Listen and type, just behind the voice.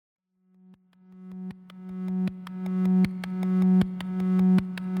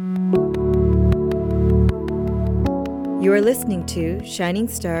You are listening to Shining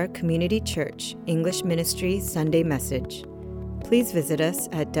Star Community Church English Ministry Sunday Message. Please visit us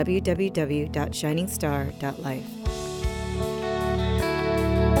at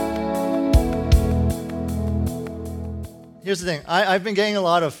www.shiningstar.life. Here's the thing. I've been getting a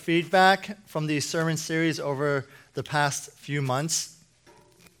lot of feedback from these sermon series over the past few months.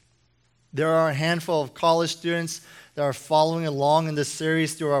 There are a handful of college students that are following along in this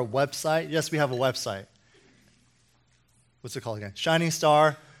series through our website. Yes, we have a website. What's it called again?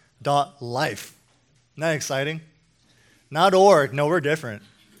 shiningstar.life. Isn't that exciting? Not org. No, we're different.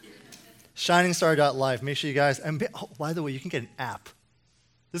 shiningstar.life. Make sure you guys... by the way, you can get an app.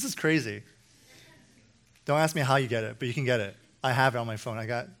 This is crazy. Don't ask me how you get it, but you can get it. I have it on my phone. I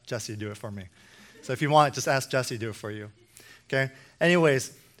got Jesse to do it for me. So if you want, just ask Jesse to do it for you. Okay?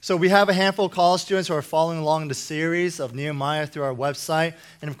 Anyways, so we have a handful of college students who are following along the series of Nehemiah through our website.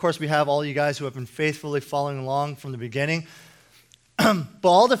 And of course, we have all you guys who have been faithfully following along from the beginning. But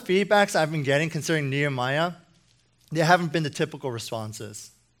all the feedbacks I've been getting concerning Nehemiah, they haven't been the typical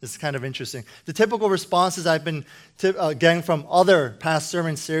responses. It's kind of interesting. The typical responses I've been getting from other past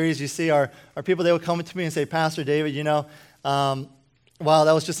sermon series, you see, are people, they will come to me and say, Pastor David, wow,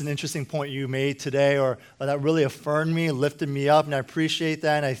 that was just an interesting point you made today, or that really affirmed me, lifted me up, and I appreciate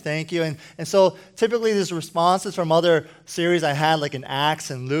that, and I thank you. And so typically these responses from other series I had, like in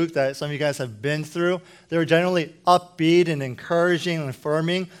Acts and Luke, that some of you guys have been through, they were generally upbeat and encouraging and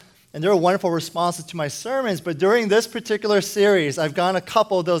affirming, and they were wonderful responses to my sermons. But during this particular series, I've gotten a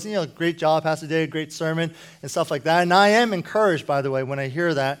couple of those, great job, Pastor David, great sermon, and stuff like that. And I am encouraged, by the way, when I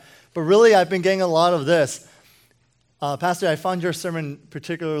hear that. But really, I've been getting a lot of this. Pastor, I found your sermon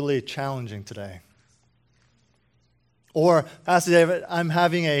particularly challenging today. Or, Pastor David, I'm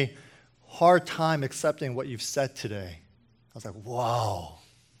having a hard time accepting what you've said today. I was like, wow,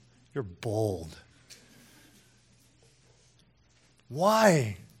 you're bold.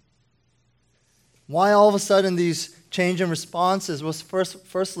 Why? Why all of a sudden these change in responses? Well,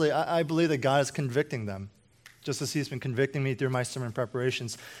 firstly, I believe that God is convicting them, just as he's been convicting me through my sermon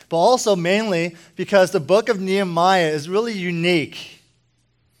preparations. But also mainly because the book of Nehemiah is really unique.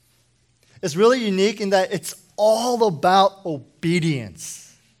 It's really unique in that it's all about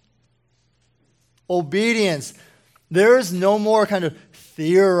obedience. Obedience. There is no more kind of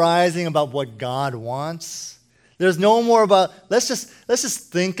theorizing about what God wants. There's no more about, let's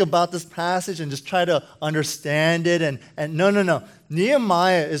just think about this passage and just try to understand it. And no.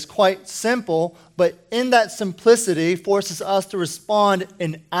 Nehemiah is quite simple, but in that simplicity forces us to respond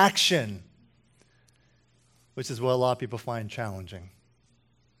in action, which is what a lot of people find challenging.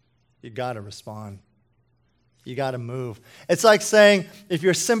 You got to respond. You got to move. It's like saying, if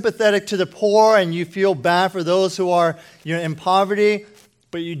you're sympathetic to the poor and you feel bad for those who are in poverty,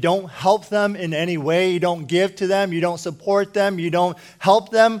 but you don't help them in any way, you don't give to them, you don't support them, you don't help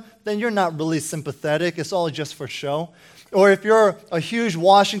them, then you're not really sympathetic. It's all just for show. Or if you're a huge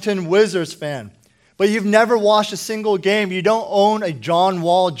Washington Wizards fan, but you've never watched a single game, you don't own a John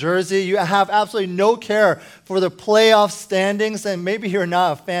Wall jersey, you have absolutely no care for the playoff standings, then maybe you're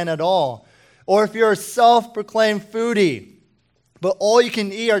not a fan at all. Or if you're a self-proclaimed foodie, but all you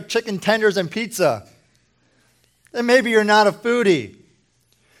can eat are chicken tenders and pizza, then maybe you're not a foodie.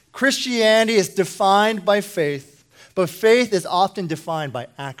 Christianity is defined by faith, but faith is often defined by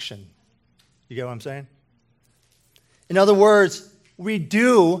action. You get what I'm saying? In other words, we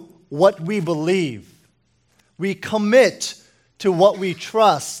do what we believe. We commit to what we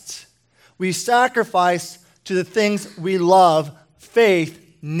trust. We sacrifice to the things we love. Faith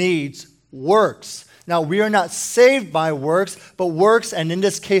needs works. Now, we are not saved by works, but works, and in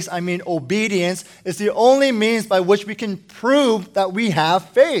this case, I mean obedience, is the only means by which we can prove that we have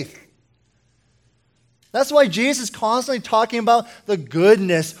faith. That's why Jesus is constantly talking about the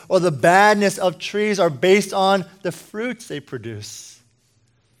goodness or the badness of trees are based on the fruits they produce.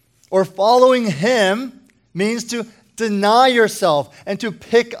 Or following him means to deny yourself and to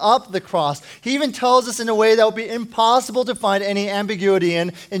pick up the cross. He even tells us in a way that would be impossible to find any ambiguity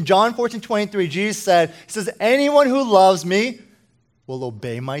in. In John 14:23, Jesus says, anyone who loves me will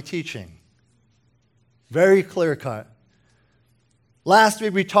obey my teaching. Very clear cut. Last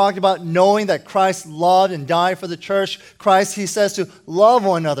week we talked about knowing that Christ loved and died for the church. Christ, he says, to love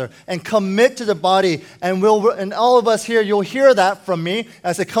one another and commit to the body. And all of us here, you'll hear that from me.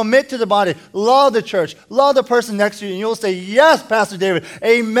 I say, commit to the body, love the church, love the person next to you. And you'll say, yes, Pastor David,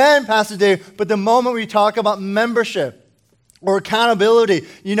 amen, Pastor David. But the moment we talk about membership or accountability,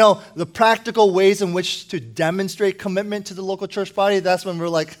 the practical ways in which to demonstrate commitment to the local church body, that's when we're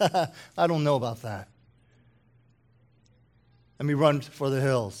like, I don't know about that. And we run for the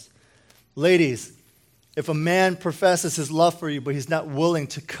hills. Ladies, If a man professes his love for you, but he's not willing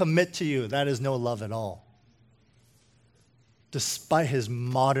to commit to you, that is no love at all. Despite his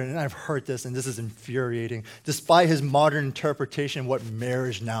modern, and I've heard this, and this is infuriating, despite his modern interpretation of what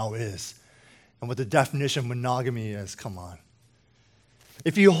marriage now is and what the definition of monogamy is, come on.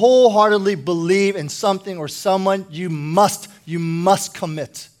 If you wholeheartedly believe in something or someone, you must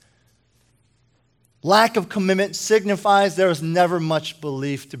commit. Lack of commitment signifies there was never much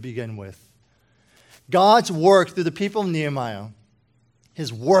belief to begin with. God's work through the people of Nehemiah,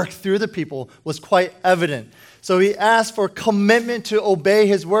 his work through the people was quite evident. So he asked for commitment to obey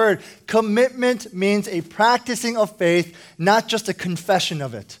his word. Commitment means a practicing of faith, not just a confession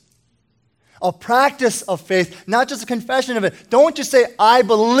of it. A practice of faith, not just a confession of it. Don't just say, I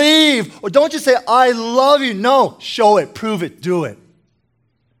believe, or don't just say, I love you. No, show it, prove it, do it.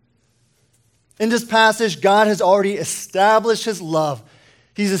 In this passage, God has already established his love.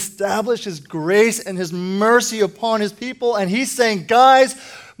 He's established his grace and his mercy upon his people. And he's saying, guys,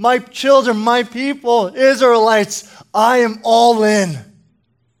 my children, my people, Israelites, I am all in.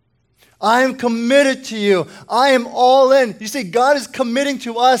 I am committed to you. I am all in. You see, God is committing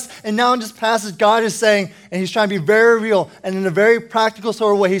to us. And now in this passage, God is saying, and he's trying to be very real, and in a very practical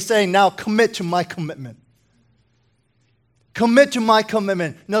sort of way, he's saying, now commit to my commitment. Commit to my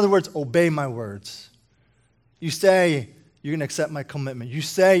commitment. In other words, obey my words. You say you're going to accept my commitment. You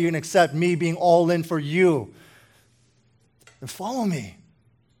say you're going to accept me being all in for you. Then follow me.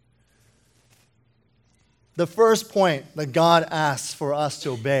 The first point that God asks for us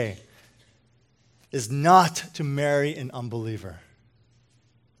to obey is not to marry an unbeliever.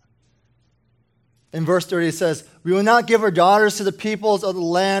 In verse 30 it says, we will not give our daughters to the peoples of the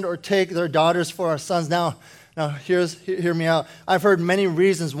land or take their daughters for our sons. Now hear me out. I've heard many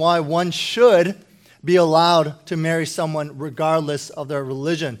reasons why one should be allowed to marry someone regardless of their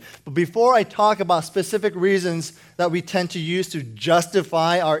religion. But before I talk about specific reasons that we tend to use to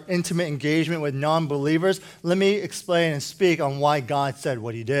justify our intimate engagement with non-believers, let me explain and speak on why God said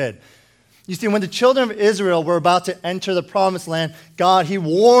what he did. You see, when the children of Israel were about to enter the promised land, he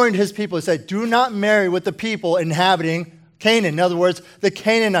warned his people. He said, do not marry with the people inhabiting Canaan. In other words, the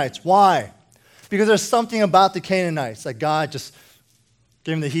Canaanites. Why? Because there's something about the Canaanites that God just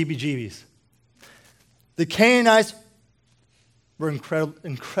gave them the heebie-jeebies. The Canaanites were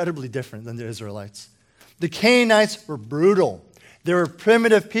incredibly different than the Israelites. The Canaanites were brutal. They were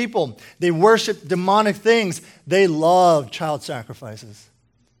primitive people. They worshiped demonic things. They loved child sacrifices.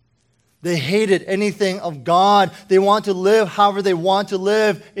 They hated anything of God. They want to live however they want to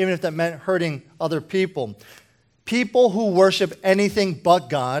live, even if that meant hurting other people. People who worship anything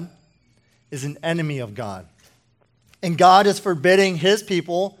but God is an enemy of God. And God is forbidding his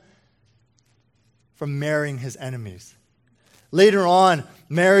people from marrying his enemies. Later on,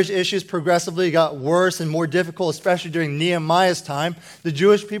 marriage issues progressively got worse and more difficult, especially during Nehemiah's time. The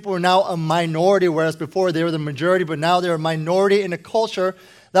Jewish people were now a minority, whereas before they were the majority, but now they're a minority in a culture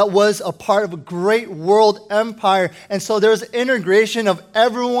that was a part of a great world empire. And so there was integration of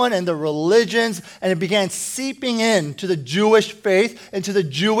everyone and their religions, and it began seeping into the Jewish faith, into the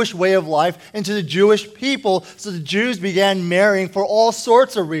Jewish way of life, into the Jewish people. So the Jews began marrying for all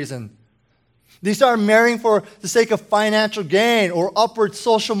sorts of reasons. They started marrying for the sake of financial gain or upward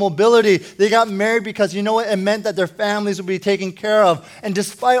social mobility. They got married because, you know what, it meant that their families would be taken care of. And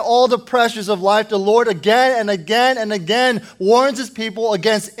despite all the pressures of life, the Lord again and again and again warns his people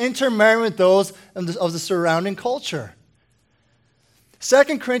against intermarrying with those of the surrounding culture.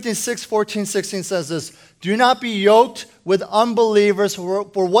 2 Corinthians 6:14-16 says this, do not be yoked with unbelievers, for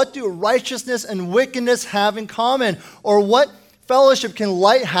what do righteousness and wickedness have in common? Or what fellowship can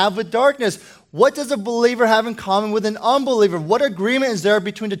light have with darkness? What does a believer have in common with an unbeliever? What agreement is there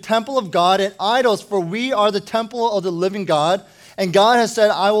between the temple of God and idols? For we are the temple of the living God, and God has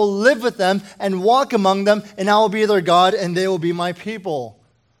said, I will live with them and walk among them, and I will be their God, and they will be my people.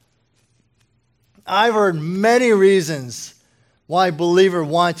 I've heard many reasons why a believer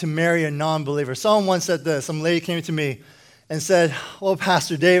wanted to marry a non-believer. Someone once said this. Some lady came to me and said, well,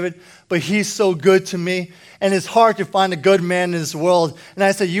 Pastor David, but he's so good to me, and it's hard to find a good man in this world. And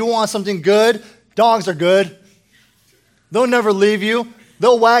I said, you want something good? Dogs are good. They'll never leave you.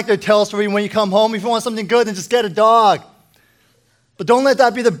 They'll wag their tails for you when you come home. If you want something good, then just get a dog. But don't let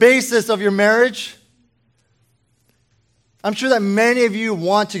that be the basis of your marriage. I'm sure that many of you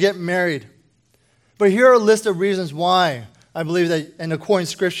want to get married. But here are a list of reasons why I believe that, and according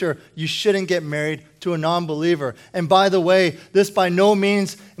to Scripture, you shouldn't get married to a non-believer. And by the way, this by no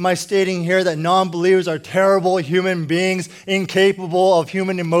means am I stating here that non-believers are terrible human beings, incapable of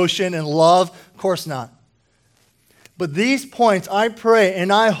human emotion and love. Of course not. But these points, I pray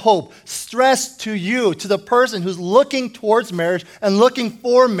and I hope, stress to you, to the person who's looking towards marriage and looking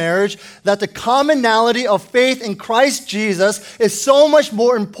for marriage, that the commonality of faith in Christ Jesus is so much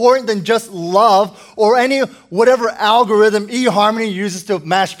more important than just love or any whatever algorithm eHarmony uses to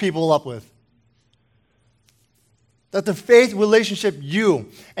match people up with. That the faith relationship you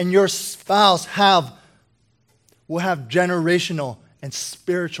and your spouse will have generational and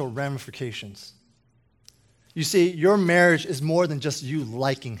spiritual ramifications. You see, your marriage is more than just you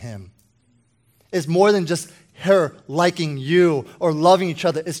liking him. It's more than just her liking you or loving each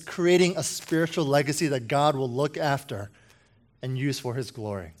other. It's creating a spiritual legacy that God will look after and use for his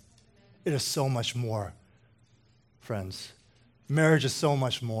glory. It is so much more, friends. Marriage is so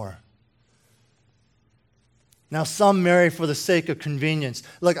much more. Now, some marry for the sake of convenience.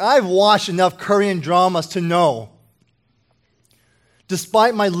 Look, I've watched enough Korean dramas to know,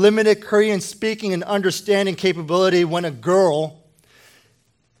 despite my limited Korean speaking and understanding capability, when a girl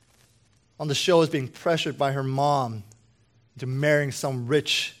on the show is being pressured by her mom into marrying some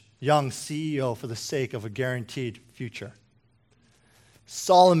rich young CEO for the sake of a guaranteed future.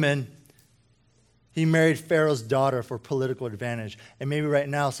 Solomon, he married Pharaoh's daughter for political advantage. And maybe right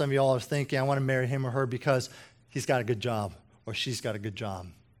now some of y'all are thinking, I want to marry him or her because he's got a good job or she's got a good job.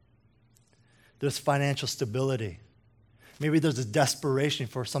 There's financial stability. Maybe there's a desperation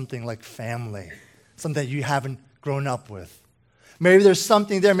for something like family, something that you haven't grown up with. Maybe there's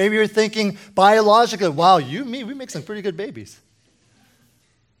something there. Maybe you're thinking biologically, wow, we make some pretty good babies.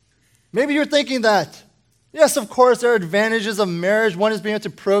 Maybe you're thinking that. Yes, of course, there are advantages of marriage. One is being able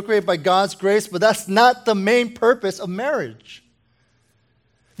to procreate by God's grace, but that's not the main purpose of marriage.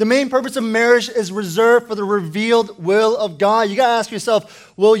 The main purpose of marriage is reserved for the revealed will of God. You got to ask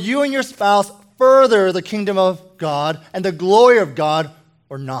yourself, will you and your spouse further the kingdom of God and the glory of God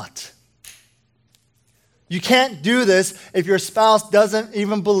or not? You can't do this if your spouse doesn't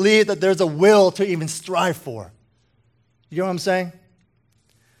even believe that there's a will to even strive for. You know what I'm saying?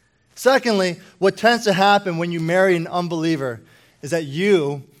 Secondly, what tends to happen when you marry an unbeliever is that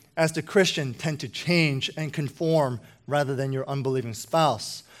you, as the Christian, tend to change and conform rather than your unbelieving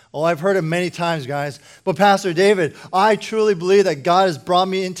spouse. Oh, I've heard it many times, guys. But Pastor David, I truly believe that God has brought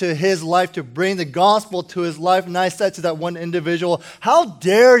me into his life to bring the gospel to his life. And I said to that one individual, how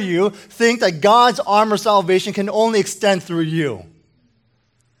dare you think that God's arm of salvation can only extend through you?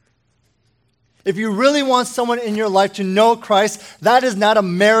 If you really want someone in your life to know Christ, that is not a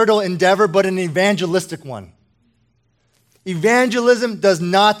marital endeavor, but an evangelistic one. Evangelism does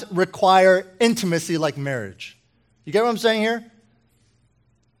not require intimacy like marriage. You get what I'm saying here?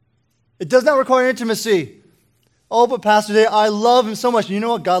 It does not require intimacy. Oh, but Pastor Dave, I love him so much. You know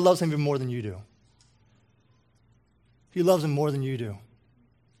what? God loves him even more than you do. He loves him more than you do.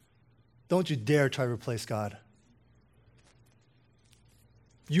 Don't you dare try to replace God.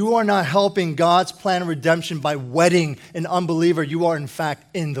 You are not helping God's plan of redemption by wedding an unbeliever. You are, in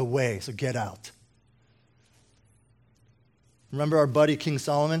fact, in the way. So get out. Remember our buddy King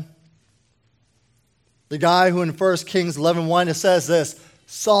Solomon? The guy who in 1 Kings 11:1 it says this,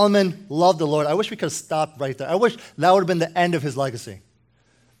 Solomon loved the Lord. I wish we could have stopped right there. I wish that would have been the end of his legacy.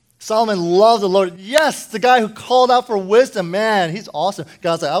 Solomon loved the Lord. Yes, the guy who called out for wisdom. Man, he's awesome.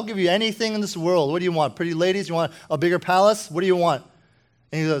 God's like, I'll give you anything in this world. What do you want? Pretty ladies? You want a bigger palace? What do you want?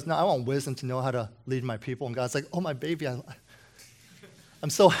 And he goes, no, I want wisdom to know how to lead my people. And God's like, oh, my baby, I'm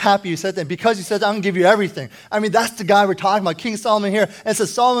so happy you said that. Because you said that, I'm going to give you everything. I mean, that's the guy we're talking about, King Solomon here. And it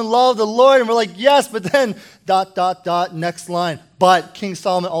says, Solomon loved the Lord. And we're like, yes, but then, ... next line. But King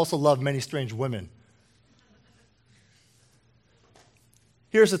Solomon also loved many strange women.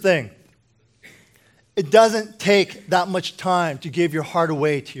 Here's the thing. It doesn't take that much time to give your heart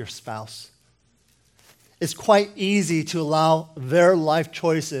away to your spouse. It's quite easy to allow their life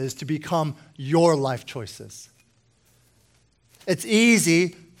choices to become your life choices. It's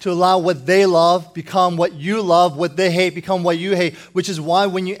easy to allow what they love become what you love, what they hate become what you hate, which is why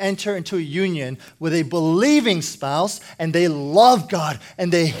when you enter into a union with a believing spouse and they love God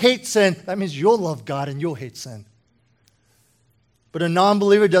and they hate sin, that means you'll love God and you'll hate sin. But a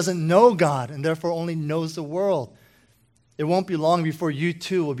non-believer doesn't know God and therefore only knows the world. It won't be long before you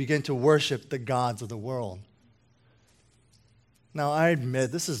too will begin to worship the gods of the world. Now, I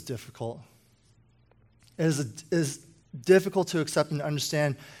admit this is difficult. It is difficult to accept and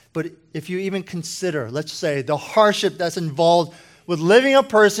understand, but if you even consider, let's say, the hardship that's involved with living a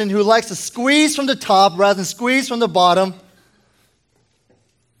person who likes to squeeze from the top rather than squeeze from the bottom,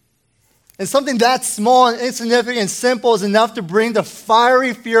 and something that small and insignificant and simple is enough to bring the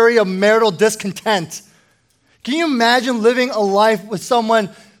fiery fury of marital discontent. Can you imagine living a life with someone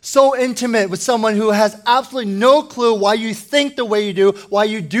so intimate with someone who has absolutely no clue why you think the way you do, why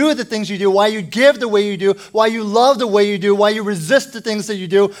you do the things you do, why you give the way you do, why you love the way you do, why you resist the things that you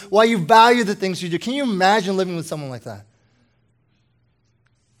do, why you value the things you do. Can you imagine living with someone like that?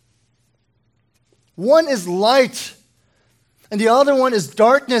 One is light, and the other one is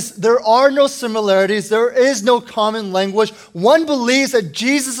darkness. There are no similarities. There is no common language. One believes that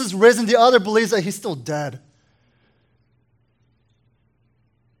Jesus is risen. The other believes that he's still dead.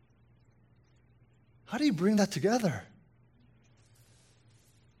 How do you bring that together?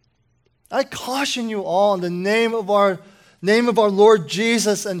 I caution you all in the name of our Lord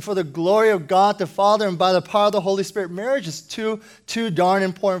Jesus and for the glory of God the Father and by the power of the Holy Spirit. Marriage is too darn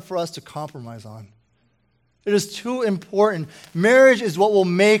important for us to compromise on. It is too important. Marriage is what will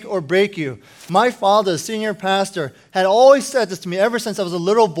make or break you. My father, senior pastor, had always said this to me ever since I was a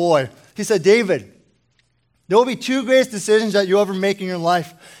little boy. He said, David, there will be two greatest decisions that you'll ever make in your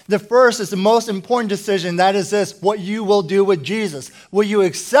life. The first is the most important decision. That is this: what you will do with Jesus. Will you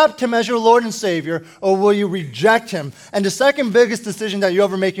accept him as your Lord and Savior, or will you reject him? And the second biggest decision that you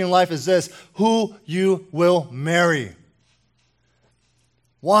ever make in your life is this: who you will marry.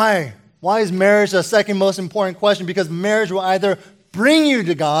 Why? Why is marriage the second most important question? Because marriage will either bring you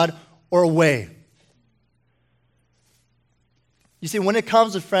to God or away. You see, when it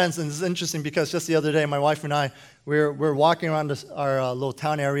comes to friends, and this is interesting because just the other day, my wife and I, we're walking around our little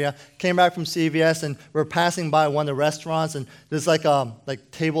town area, came back from CVS, and we're passing by one of the restaurants, and there's like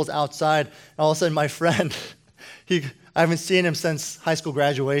tables outside. And all of a sudden, my friend, I haven't seen him since high school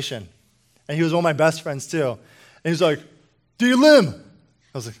graduation, and he was one of my best friends too. And he was like, "Do you limb?"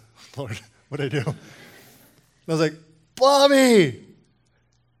 I was like, "Lord, what'd I do?" And I was like, "Bobby."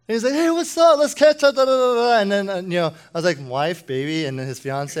 And he's like, "Hey, what's up? Let's catch up." Da, da, da, da. And then, I was like, wife, baby, and then his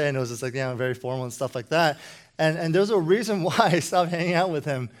fiance, and it was just like, very formal and stuff like that. And there's a reason why I stopped hanging out with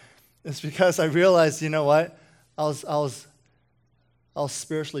him. It's because I realized, you know what? I was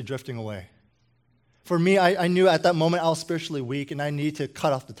spiritually drifting away. For me, I knew at that moment I was spiritually weak, and I need to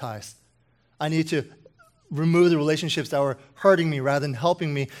cut off the ties. I need to remove the relationships that were hurting me rather than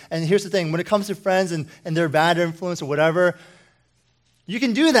helping me. And here's the thing: when it comes to friends and their bad influence or whatever, you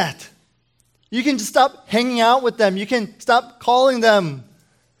can do that. You can just stop hanging out with them. You can stop calling them.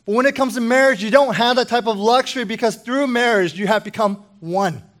 But when it comes to marriage, you don't have that type of luxury, because through marriage, you have become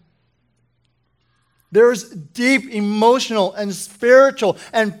one. There's deep emotional and spiritual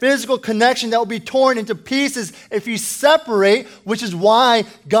and physical connection that will be torn into pieces if you separate, which is why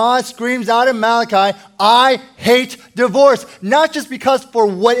God screams out in Malachi, "I hate divorce." Not just because for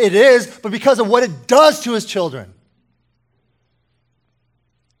what it is, but because of what it does to his children.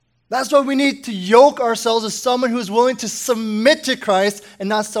 That's why we need to yoke ourselves as someone who is willing to submit to Christ and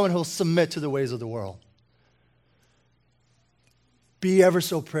not someone who will submit to the ways of the world. Be ever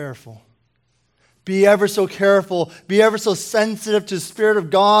so prayerful. Be ever so careful. Be ever so sensitive to the Spirit of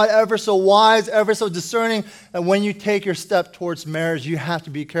God, ever so wise, ever so discerning. And when you take your step towards marriage, you have to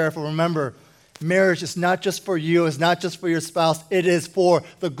be careful. Remember, marriage is not just for you. It's not just for your spouse. It is for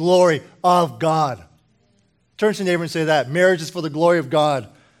the glory of God. Turn to your neighbor and say that. Marriage is for the glory of God.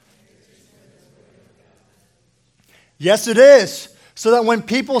 Yes, it is. So that when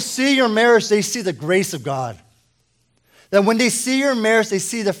people see your marriage, they see the grace of God. That when they see your marriage, they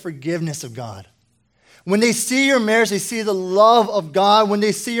see the forgiveness of God. When they see your marriage, they see the love of God. When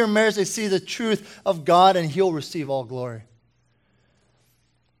they see your marriage, they see the truth of God, and he'll receive all glory.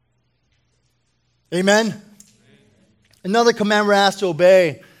 Amen? Another command we're asked to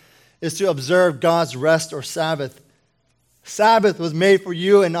obey is to observe God's rest or Sabbath. Sabbath was made for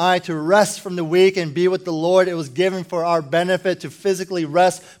you and I to rest from the week and be with the Lord. It was given for our benefit to physically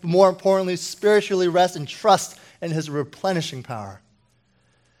rest, but more importantly, spiritually rest and trust in his replenishing power.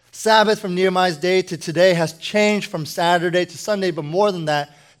 Sabbath from Nehemiah's day to today has changed from Saturday to Sunday, but more than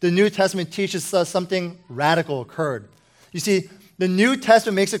that, the New Testament teaches us something radical occurred. You see, the New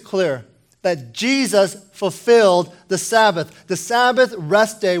Testament makes it clear that Jesus fulfilled the Sabbath. The Sabbath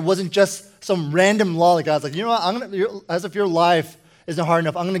rest day wasn't just some random law that God's like, you know what, as if your life isn't hard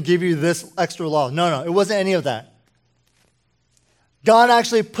enough, I'm going to give you this extra law. No, it wasn't any of that. God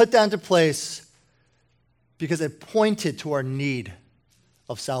actually put that into place because it pointed to our need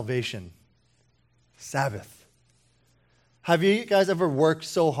of salvation. Sabbath. Have you guys ever worked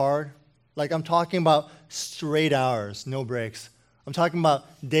so hard? Like, I'm talking about straight hours, no breaks. I'm talking about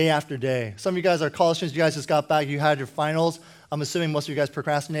day after day. Some of you guys are college students, you guys just got back, you had your finals. I'm assuming most of you guys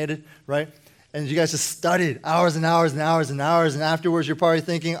procrastinated, right? And you guys just studied hours and hours and hours and hours, and afterwards you're probably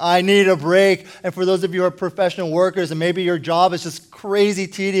thinking, I need a break. And for those of you who are professional workers, and maybe your job is just crazy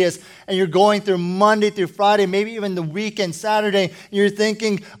tedious, and you're going through Monday through Friday, maybe even the weekend, Saturday, and you're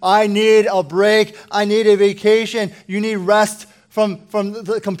thinking, I need a break, I need a vacation, you need rest from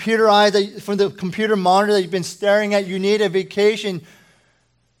the computer from the computer monitor that you've been staring at, you need a vacation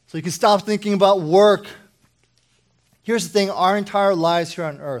so you can stop thinking about work. Here's the thing, our entire lives here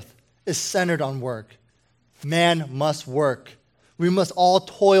on earth is centered on work. Man must work. We must all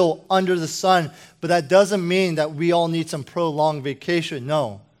toil under the sun, but that doesn't mean that we all need some prolonged vacation.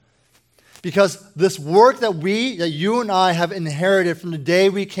 No. Because this work that you and I have inherited from the day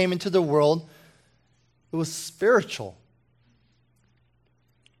we came into the world, it was spiritual.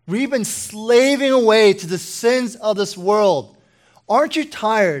 We've been slaving away to the sins of this world. Aren't you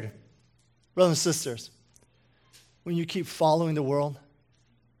tired, brothers and sisters, when you keep following the world?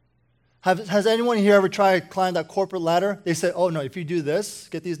 Has anyone here ever tried to climb that corporate ladder? They say, oh no, if you do this,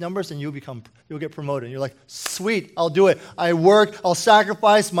 get these numbers, and you'll get promoted. And you're like, sweet, I'll do it. I work, I'll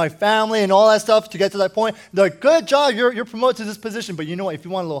sacrifice my family and all that stuff to get to that point. They're like, good job, you're promoted to this position. But you know what, if you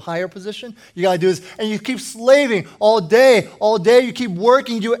want a little higher position, you gotta do this. And you keep slaving all day, you keep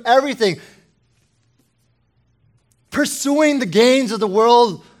working, you do everything. Pursuing the gains of the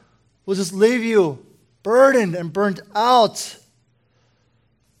world will just leave you burdened and burnt out.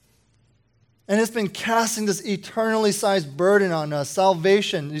 And it's been casting this eternally sized burden on us.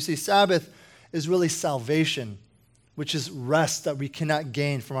 Salvation, you see, Sabbath is really salvation, which is rest that we cannot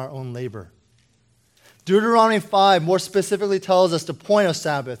gain from our own labor. Deuteronomy 5 more specifically tells us the point of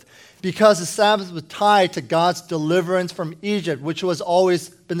Sabbath, because the Sabbath was tied to God's deliverance from Egypt, which has always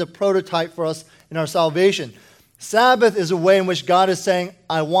been the prototype for us in our salvation. Sabbath is a way in which God is saying,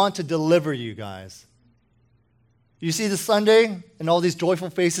 I want to deliver you guys. You see this Sunday and all these joyful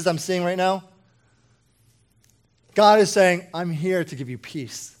faces I'm seeing right now? God is saying, I'm here to give you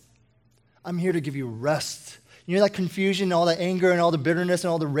peace. I'm here to give you rest. You know that confusion, all the anger and all the bitterness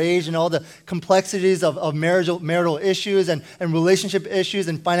and all the rage and all the complexities of marital issues and relationship issues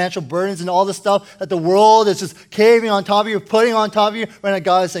and financial burdens and all the stuff that the world is just caving on top of you, putting on top of you. Right now,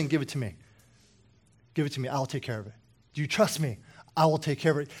 God is saying, give it to me. Give it to me. I'll take care of it. Do you trust me? I will take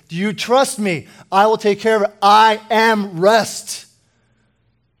care of it. Do you trust me? I will take care of it. I am rest.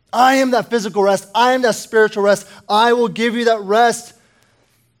 I am that physical rest. I am that spiritual rest. I will give you that rest.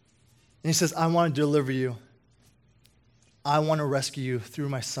 And he says, I want to deliver you. I want to rescue you through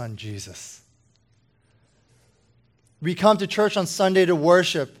my son, Jesus. We come to church on Sunday to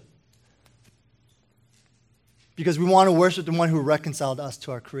worship because we want to worship the one who reconciled us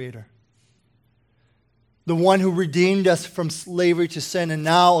to our Creator. The one who redeemed us from slavery to sin. And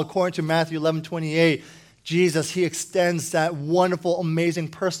now, according to Matthew 11:28, Jesus, he extends that wonderful, amazing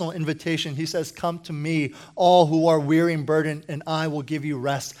personal invitation. He says, come to me, all who are weary and burdened, and I will give you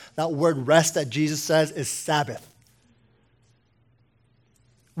rest. That word rest that Jesus says is Sabbath.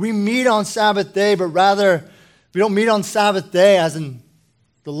 We meet on Sabbath day, but rather, we don't meet on Sabbath day as in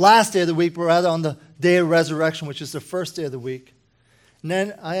the last day of the week, but rather on the day of resurrection, which is the first day of the week. And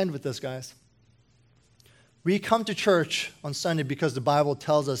then I end with this, guys. We come to church on Sunday because the Bible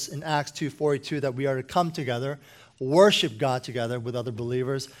tells us in Acts 2:42 that we are to come together, worship God together with other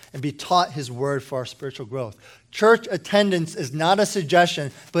believers, and be taught his word for our spiritual growth. Church attendance is not a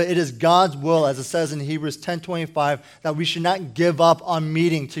suggestion, but it is God's will, as it says in Hebrews 10:25, that we should not give up on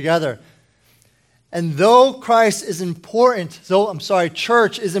meeting together. And though church is important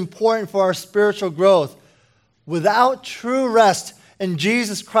for our spiritual growth, without true rest in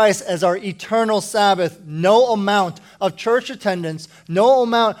Jesus Christ as our eternal Sabbath, no amount of church attendance, no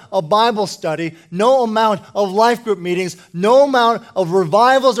amount of Bible study, no amount of life group meetings, no amount of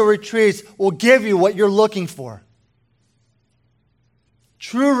revivals or retreats will give you what you're looking for.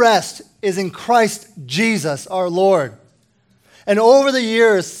 True rest is in Christ Jesus, our Lord. And over the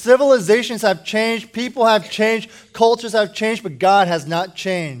years, civilizations have changed, people have changed, cultures have changed, but God has not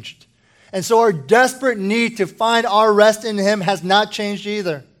changed. And so our desperate need to find our rest in him has not changed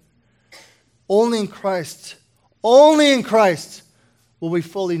either. Only in Christ will we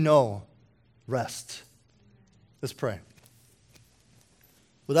fully know rest. Let's pray.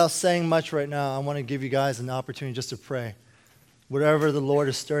 Without saying much right now, I want to give you guys an opportunity just to pray. Whatever the Lord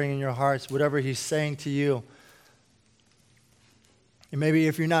is stirring in your hearts, whatever he's saying to you. And maybe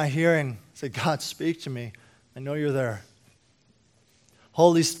if you're not hearing, say, God, speak to me. I know you're there.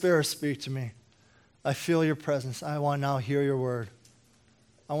 Holy Spirit, speak to me. I feel your presence. I want to now hear your word.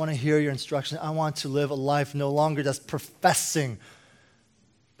 I want to hear your instruction. I want to live a life no longer just professing,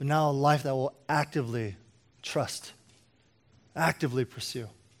 but now a life that will actively trust, actively pursue.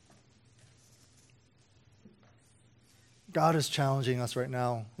 God is challenging us right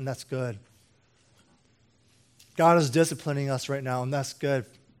now, and that's good. God is disciplining us right now, and that's good.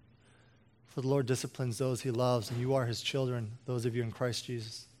 For the Lord disciplines those he loves, and you are his children, those of you in Christ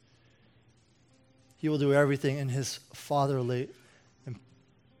Jesus. He will do everything in his fatherly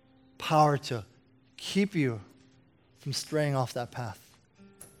power to keep you from straying off that path.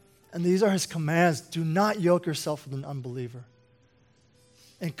 And these are his commands. Do not yoke yourself with an unbeliever.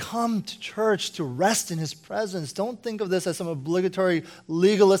 And come to church to rest in his presence. Don't think of this as some obligatory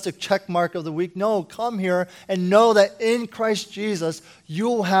legalistic check mark of the week. No, come here and know that in Christ Jesus you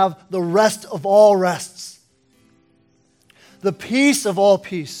will have the rest of all rests. The peace of all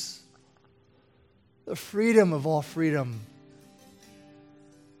peace. The freedom of all freedom.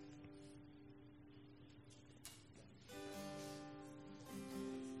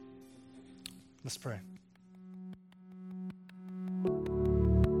 Let's pray.